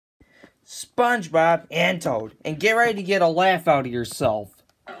SpongeBob, and Toad. And get ready to get a laugh out of yourself.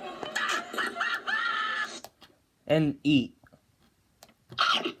 And eat.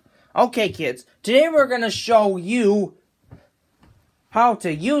 Okay, kids. Today we're going to show you how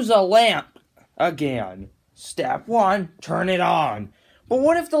to use a lamp again. Step 1, turn it on. But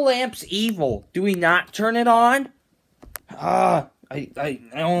what if the lamp's evil? Do we not turn it on? I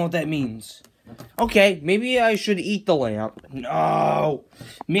don't know what that means. Okay, maybe I should eat the lamp. No.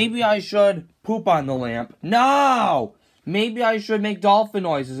 Maybe I should poop on the lamp. No. Maybe I should make dolphin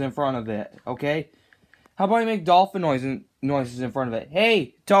noises in front of it. Okay? How about I make dolphin noises in front of it?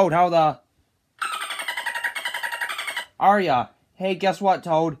 Hey, Toad, how the... are ya? Hey, guess what,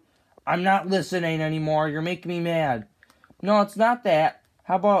 Toad? I'm not listening anymore. You're making me mad. No, it's not that.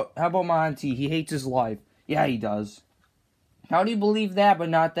 How about Monty? He hates his life. Yeah, he does. How do you believe that, but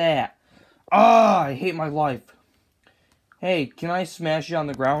not that? Ah, I hate my life. Hey, can I smash you on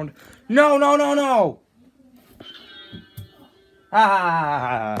the ground? No, no, no, no!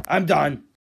 Ah, I'm done.